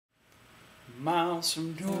Miles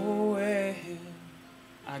from nowhere,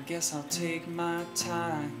 I guess I'll take my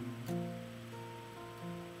time.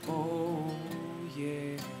 Oh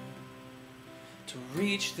yeah, to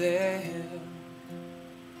reach there.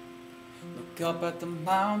 Look up at the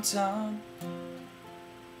mountain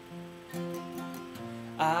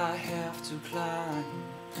I have to climb.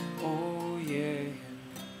 Oh yeah,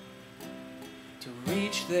 to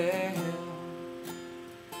reach there.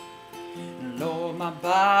 Lord, my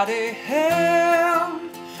body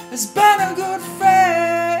has been a good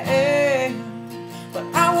friend, but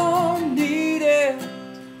I won't need it.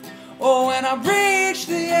 Oh, when I reach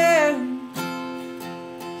the end,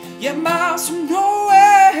 yeah, miles from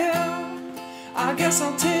nowhere, I guess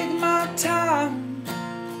I'll take my time.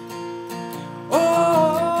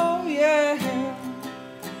 Oh yeah,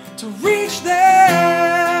 to reach there.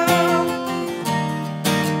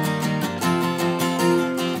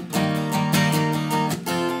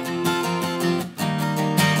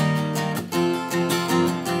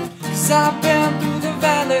 I've been through the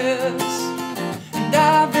valleys, and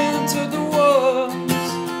I've been to the woods,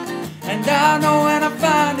 and I know when I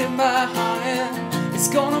find it, my honey, it's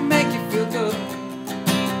gonna make you feel good.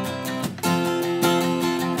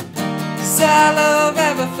 'Cause I love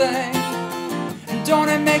everything, and don't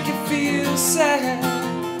it make you feel sad?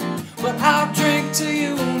 But I'll drink to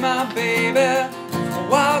you, my baby,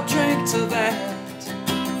 oh, I'll drink to that.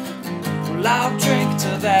 Well, I'll drink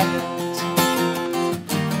to that.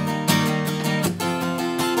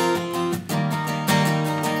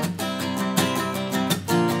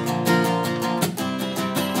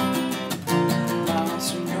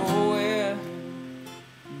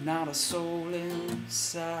 Not a soul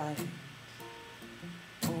inside.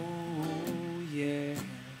 Oh yeah,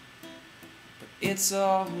 but it's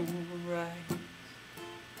alright.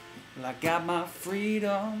 Well, I got my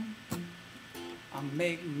freedom, I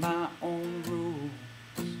make my own rules.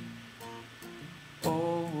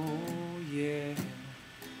 Oh yeah,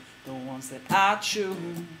 the ones that I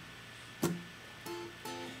choose.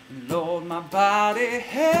 And Lord, my body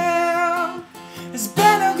has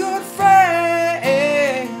been a good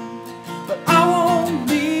friend, but I won't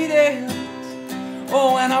need it.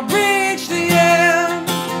 Oh, when I reach the end,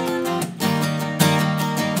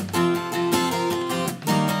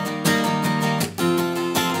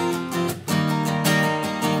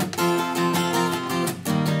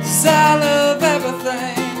 cause I love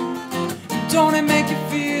everything, don't it make you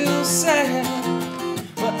feel sad?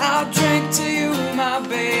 But I'll drink to you, my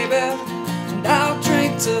baby, and I'll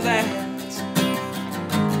drink to that.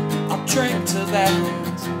 I'll drink to that.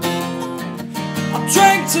 I'll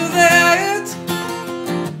drink to that.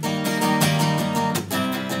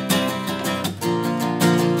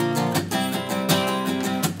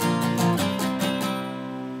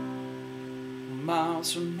 Miles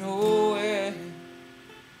from nowhere,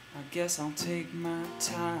 I guess I'll take my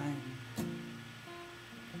time.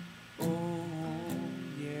 Oh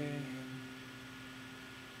yeah,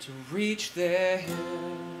 to reach there.